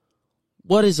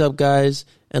What is up, guys,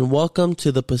 and welcome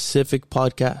to the Pacific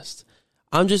Podcast.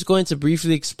 I'm just going to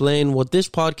briefly explain what this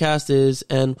podcast is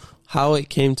and how it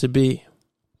came to be.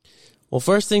 Well,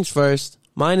 first things first,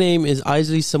 my name is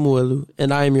Isley Samuelu,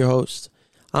 and I am your host.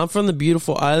 I'm from the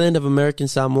beautiful island of American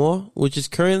Samoa, which is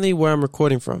currently where I'm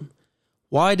recording from.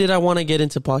 Why did I want to get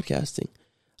into podcasting?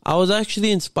 I was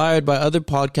actually inspired by other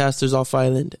podcasters off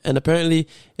island, and apparently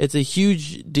it's a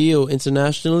huge deal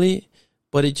internationally,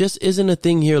 but it just isn't a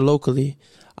thing here locally.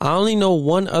 I only know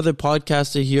one other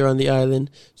podcaster here on the island,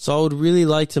 so I would really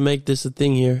like to make this a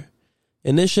thing here.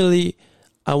 Initially,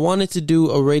 I wanted to do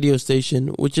a radio station,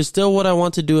 which is still what I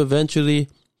want to do eventually,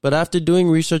 but after doing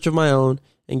research of my own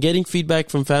and getting feedback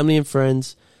from family and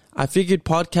friends, I figured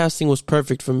podcasting was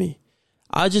perfect for me.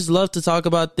 I just love to talk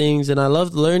about things, and I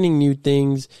love learning new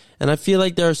things, and I feel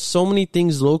like there are so many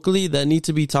things locally that need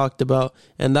to be talked about,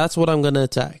 and that's what I'm going to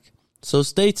attack. So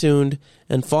stay tuned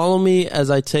and follow me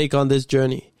as I take on this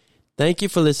journey. Thank you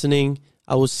for listening.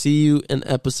 I will see you in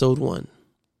episode 1.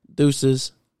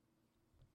 Deuces.